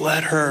won't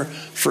let her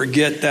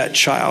forget that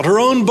child. Her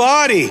own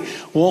body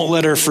won't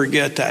let her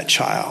forget that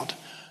child.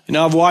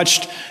 I've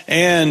watched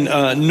Ann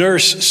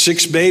nurse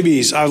 6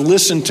 babies. I've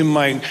listened to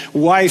my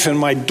wife and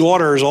my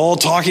daughters all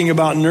talking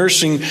about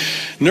nursing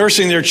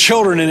their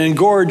children and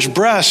engorged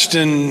breast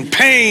and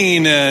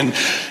pain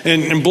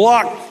and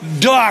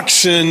blocked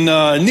ducts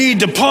and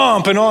need to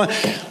pump and all.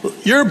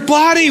 Your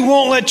body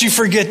won't let you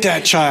forget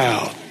that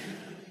child.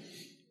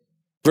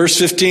 Verse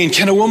 15,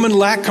 can a woman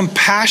lack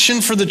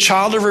compassion for the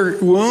child of her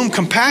womb?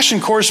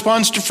 Compassion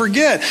corresponds to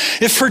forget.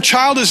 If her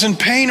child is in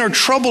pain or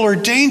trouble or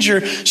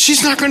danger,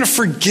 she's not going to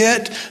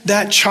forget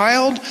that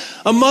child.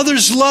 A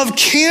mother's love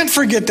can't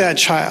forget that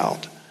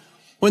child.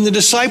 When the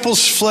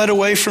disciples fled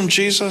away from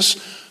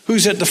Jesus,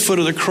 who's at the foot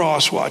of the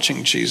cross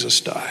watching Jesus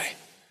die?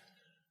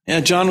 Yeah,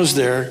 John was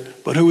there,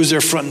 but who was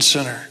there front and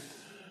center?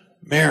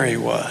 Mary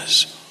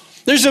was.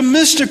 There's a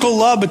mystical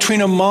love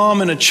between a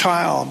mom and a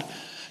child.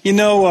 You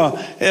know,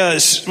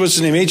 what's his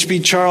name?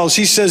 H.B. Charles.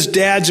 He says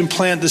dads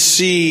implant the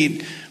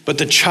seed, but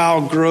the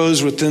child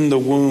grows within the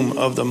womb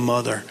of the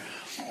mother.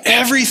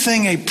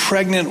 Everything a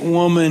pregnant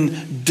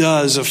woman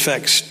does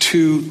affects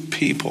 2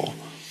 people.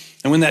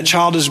 And when that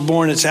child is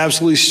born, it's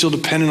absolutely still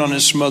dependent on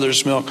its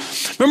mother's milk.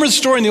 Remember the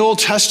story in the Old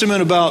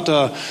Testament about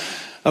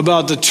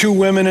the 2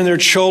 women and their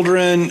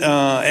children,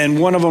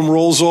 and one of them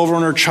rolls over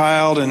on her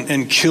child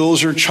and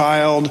kills her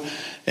child.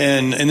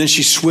 And then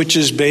she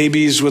switches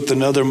babies with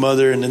another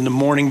mother. And in the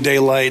morning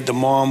daylight, the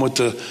mom with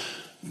the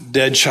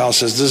dead child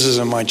says, this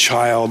isn't my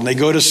child. And they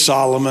go to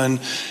Solomon.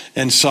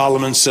 And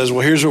Solomon says,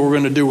 well, here's what we're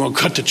going to do. We're going to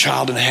cut the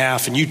child in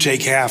half. And you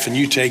take half and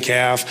you take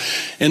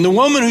half. And the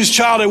woman whose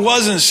child it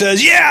wasn't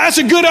says, yeah, that's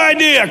a good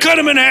idea. Cut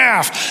him in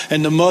half.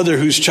 And the mother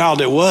whose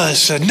child it was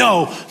said,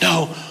 no,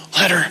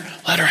 let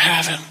her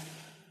have him.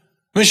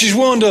 I mean, she's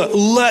willing to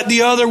let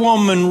the other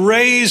woman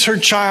raise her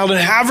child and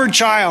have her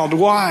child.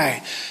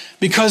 Why?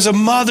 Because a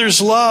mother's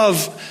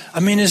love, I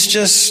mean, it's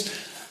just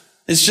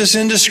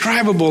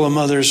indescribable, a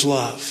mother's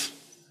love.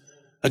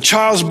 A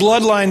child's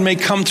bloodline may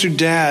come through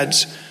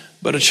dads,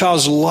 but a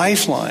child's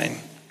lifeline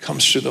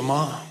comes through the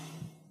mom.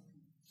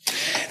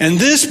 And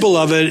this,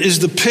 beloved, is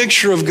the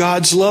picture of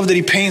God's love that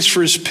he paints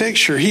for his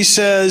picture. He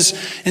says,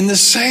 in the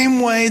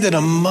same way that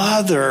a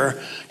mother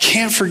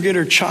can't forget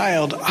her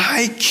child,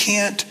 I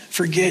can't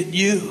forget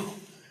you.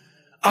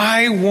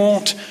 I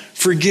won't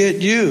forget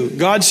you.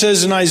 God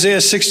says in Isaiah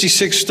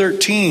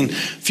 66:13, a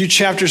few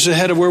chapters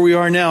ahead of where we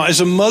are now,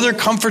 as a mother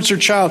comforts her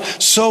child,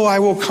 so I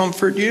will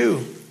comfort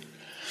you.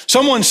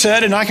 Someone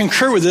said, and I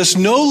concur with this,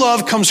 no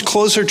love comes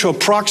closer to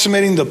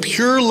approximating the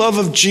pure love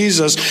of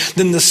Jesus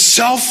than the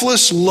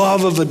selfless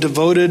love of a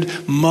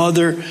devoted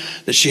mother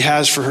that she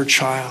has for her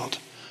child.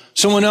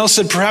 Someone else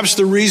said, perhaps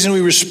the reason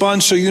we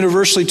respond so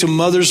universally to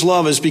mother's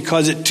love is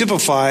because it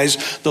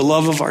typifies the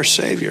love of our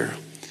Savior.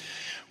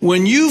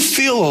 When you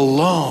feel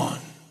alone,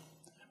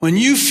 when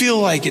you feel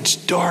like it's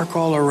dark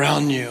all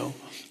around you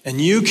and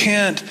you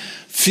can't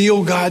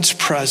feel God's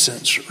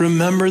presence,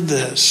 remember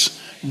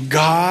this: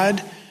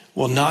 God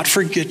will not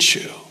forget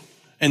you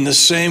in the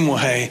same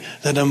way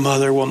that a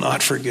mother will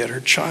not forget her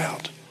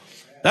child.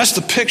 That's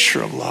the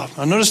picture of love.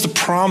 Now notice the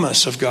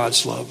promise of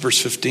God's love, verse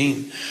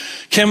 15.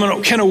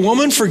 Can a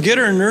woman forget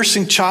her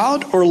nursing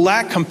child or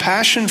lack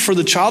compassion for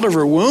the child of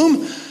her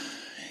womb?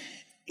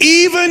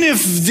 Even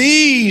if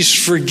these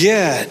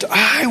forget,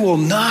 I will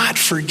not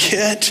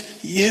forget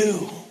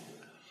you.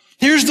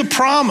 Here's the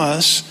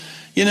promise,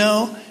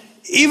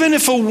 even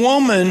if a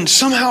woman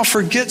somehow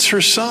forgets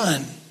her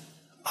son,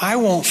 I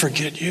won't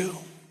forget you.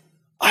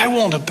 I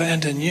won't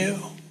abandon you.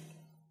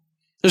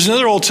 There's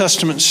another Old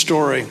Testament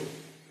story.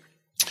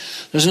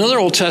 Where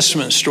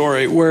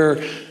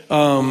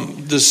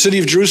the city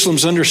of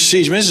Jerusalem's under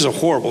siege. I mean, this is a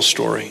horrible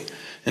story.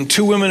 And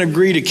 2 women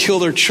agree to kill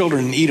their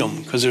children and eat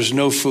them because there's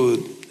no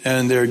food.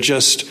 And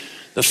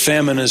the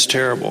famine is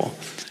terrible.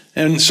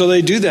 And so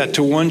they do that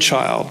to one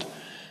child.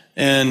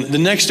 And the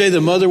next day,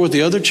 the mother with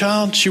the other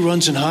child, she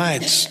runs and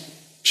hides.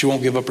 She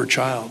won't give up her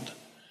child.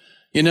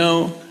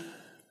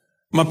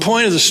 My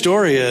point of the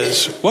story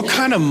is, what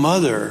kind of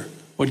mother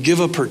would give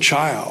up her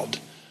child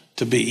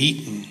to be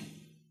eaten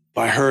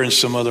by her and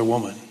some other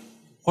woman?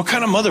 What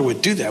kind of mother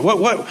would do that?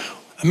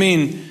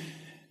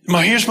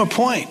 Here's my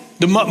point.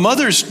 The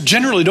mothers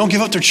generally don't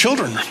give up their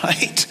children,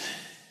 right?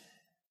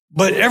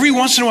 But every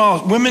once in a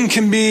while,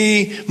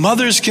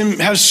 mothers can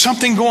have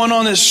something going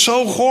on that's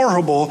so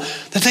horrible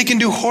that they can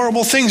do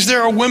horrible things.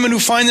 There are women who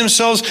find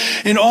themselves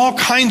in all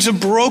kinds of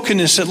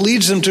brokenness that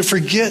leads them to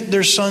forget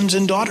their sons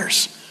and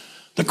daughters.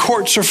 The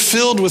courts are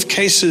filled with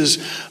cases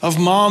of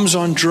moms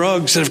on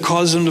drugs that have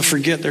caused them to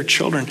forget their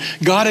children.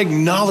 God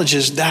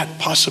acknowledges that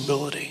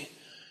possibility.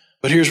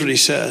 But here's what he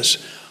says.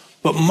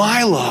 But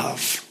my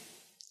love,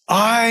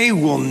 I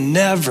will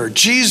never,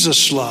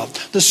 Jesus'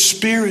 love, the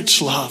Spirit's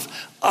love,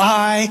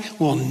 I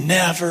will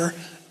never,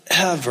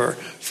 ever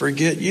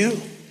forget you.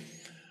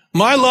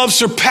 My love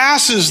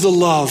surpasses the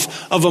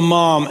love of a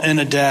mom and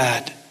a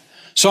dad.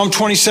 Psalm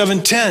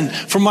 27:10,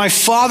 for my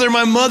father and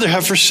my mother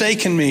have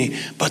forsaken me,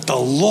 but the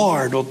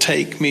Lord will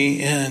take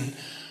me in.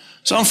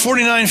 Psalm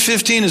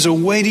 49:15 is a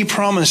weighty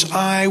promise.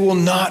 I will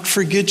not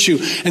forget you.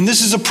 And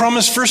this is a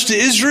promise first to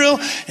Israel,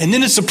 and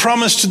then it's a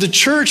promise to the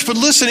church. But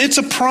listen, it's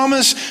a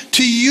promise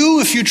to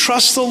you if you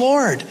trust the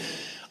Lord.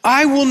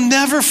 I will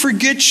never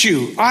forget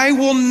you. I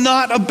will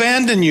not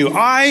abandon you.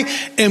 I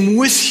am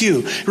with you.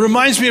 It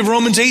reminds me of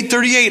Romans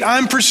 8:38.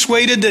 I'm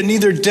persuaded that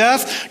neither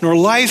death, nor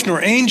life,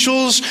 nor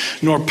angels,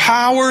 nor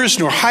powers,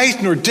 nor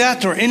height, nor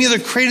depth, nor any other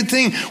created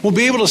thing will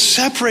be able to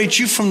separate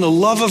you from the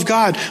love of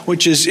God,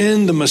 which is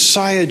in the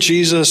Messiah,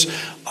 Jesus,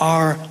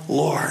 our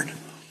Lord.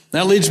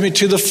 That leads me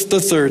to the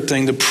third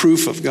thing, the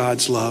proof of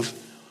God's love.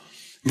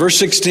 Verse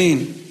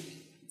 16.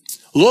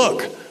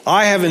 Look,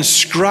 I have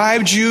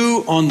inscribed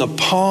you on the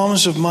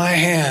palms of my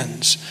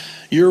hands.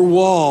 Your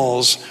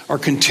walls are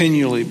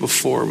continually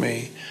before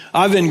me.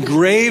 I've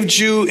engraved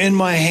you in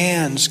my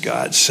hands,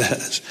 God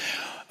says.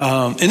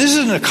 And this is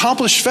an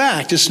accomplished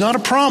fact. It's not a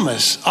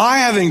promise. I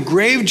have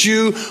engraved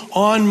you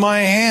on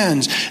my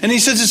hands. And he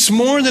says it's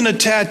more than a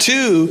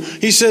tattoo.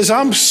 He says,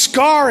 I'm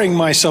scarring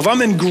myself.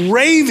 I'm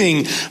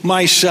engraving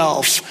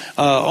myself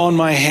on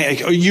my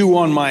you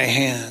on my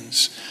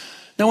hands.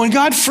 Now, when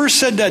God first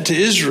said that to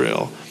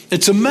Israel,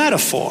 it's a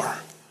metaphor.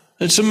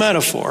 It's a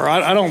metaphor.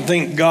 I don't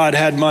think God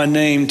had my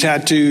name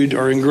tattooed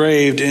or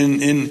engraved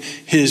in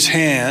his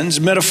hands.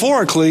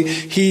 Metaphorically,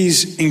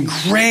 he's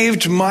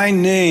engraved my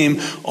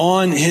name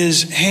on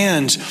his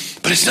hands.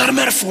 But it's not a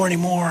metaphor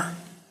anymore.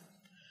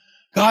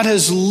 God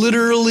has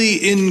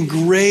literally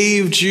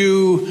engraved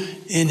you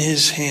in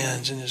his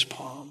hands, in his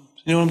palms.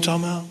 You know what I'm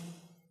talking about?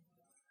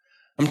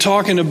 I'm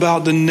talking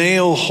about the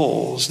nail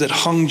holes that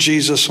hung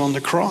Jesus on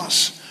the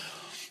cross.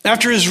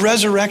 After his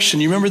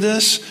resurrection, you remember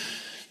this?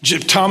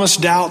 Thomas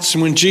doubts,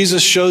 and when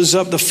Jesus shows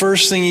up, the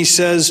first thing he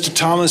says to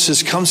Thomas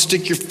is, come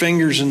stick your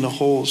fingers in the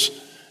holes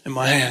in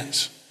my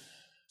hands.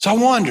 So I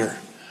wonder,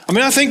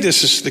 I think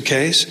this is the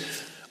case.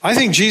 I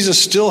think Jesus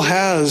still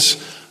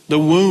has the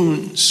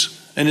wounds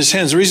in his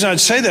hands. The reason I'd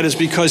say that is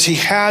because he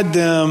had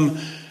them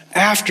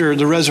after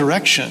the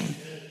resurrection.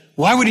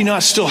 Why would he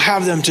not still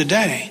have them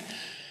today?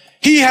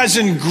 He has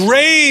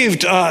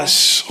engraved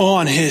us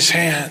on his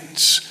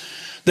hands.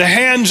 The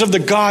hands of the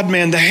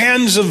God-man, the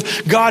hands of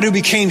God who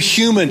became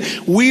human.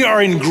 We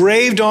are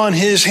engraved on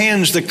his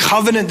hands, the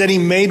covenant that he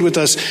made with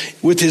us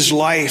with his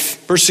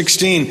life. Verse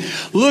 16,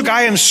 look,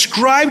 I have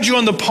inscribed you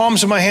on the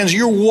palms of my hands.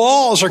 Your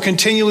walls are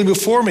continually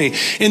before me.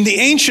 In the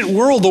ancient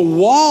world, the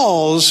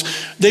walls,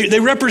 they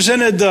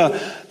represented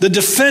the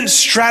defense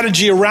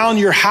strategy around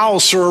your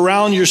house or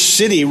around your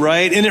city,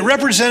 right? And it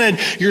represented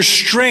your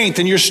strength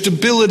and your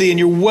stability and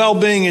your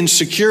well-being and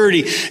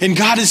security. And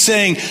God is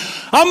saying,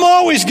 I've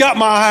always got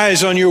my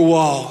eyes on your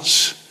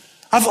walls.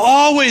 I've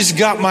always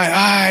got my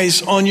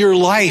eyes on your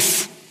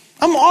life.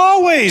 I'm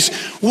always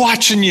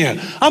watching you.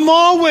 I'm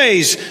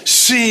always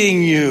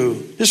seeing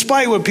you.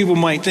 Despite what people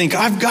might think,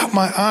 I've got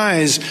my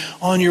eyes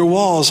on your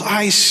walls.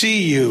 I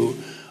see you.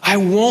 I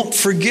won't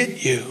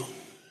forget you.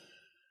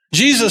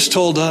 Jesus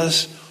told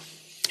us,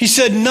 he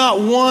said, not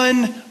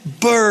one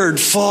bird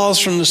falls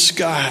from the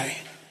sky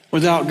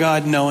without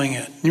God knowing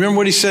it. You remember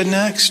what he said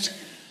next?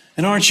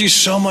 And aren't you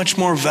so much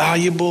more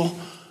valuable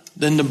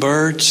than the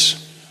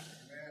birds?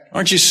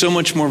 Aren't you so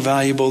much more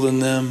valuable than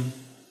them?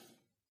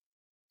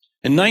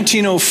 In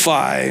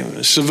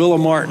 1905, Sevilla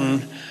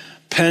Martin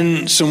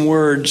penned some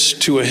words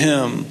to a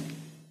hymn.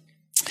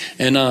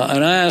 And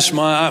I asked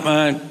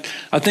I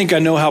think I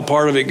know how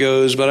part of it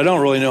goes, but I don't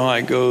really know how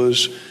it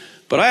goes.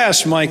 But I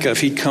asked Micah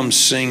if he'd come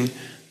sing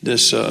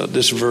this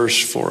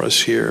verse for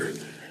us here.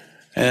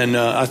 And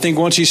I think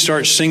once he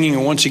starts singing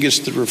and once he gets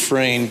to the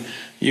refrain,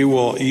 you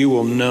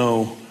will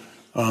know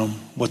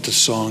what the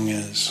song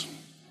is.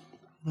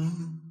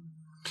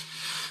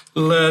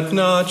 Let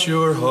not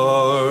your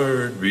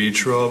heart be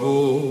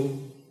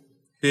troubled.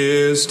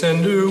 His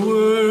tender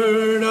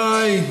word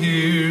I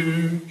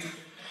hear,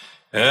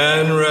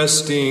 and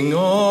resting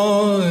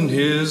on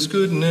his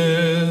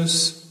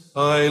goodness,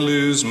 I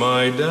lose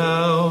my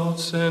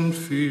doubts and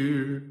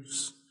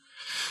fears.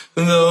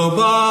 Though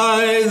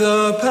by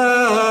the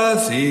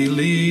path he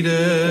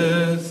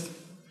leadeth,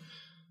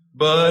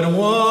 but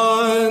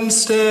one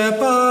step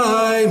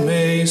I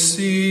may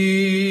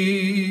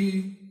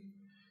see,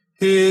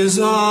 his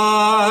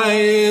eye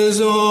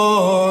is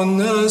on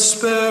the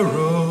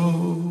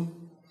sparrow,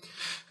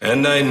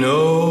 and I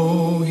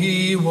know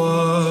he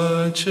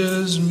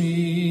watches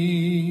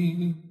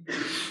me.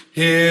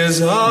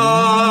 His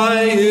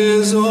eye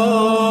is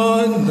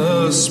on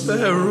the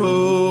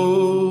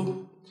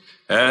sparrow,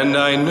 and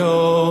I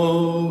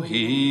know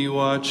he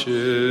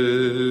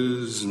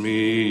watches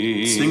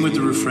me. Sing with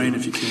the refrain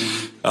if you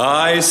can.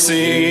 I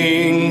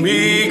sing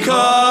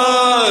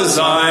because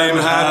I'm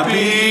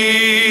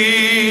happy.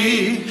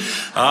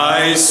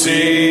 I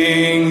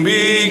sing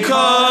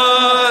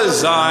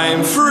because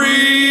I'm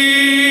free.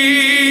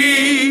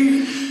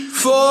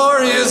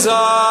 For his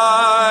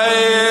eye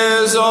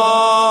is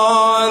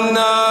on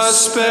the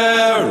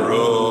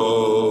sparrow,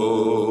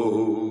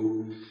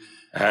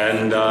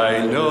 and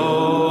I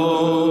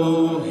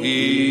know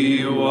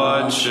he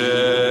watches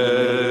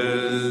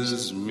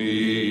me.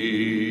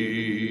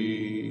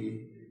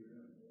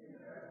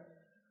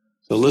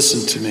 So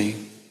listen to me.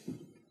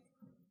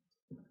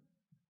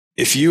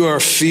 If you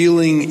are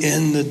feeling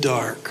in the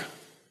dark,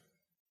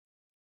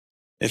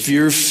 if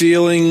you're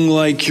feeling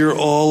like you're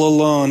all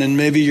alone and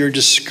maybe you're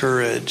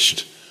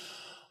discouraged,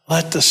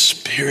 let the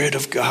Spirit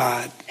of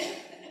God,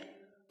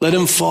 let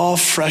him fall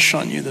fresh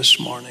on you this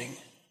morning.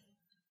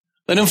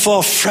 Let him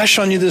fall fresh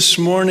on you this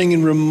morning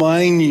and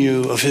remind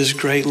you of his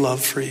great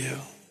love for you.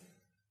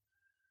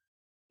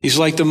 He's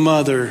like the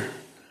mother.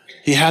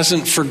 He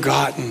hasn't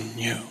forgotten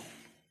you.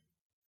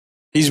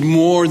 He's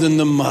more than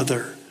the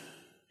mother.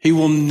 He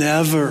will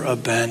never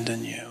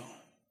abandon you.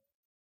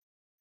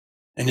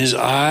 And his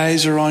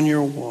eyes are on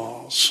your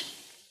walls,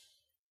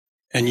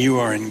 and you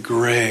are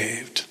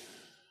engraved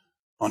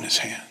on his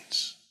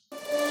hands.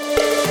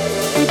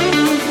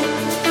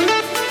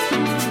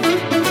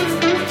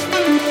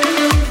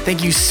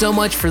 Thank you so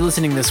much for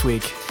listening this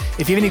week.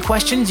 If you have any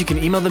questions, you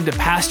can email them to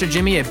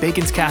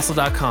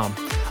pastorjimmy@baconscastle.com.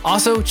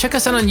 Also, check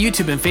us out on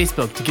YouTube and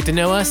Facebook to get to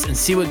know us and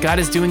see what God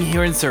is doing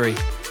here in Surrey.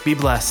 Be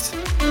blessed.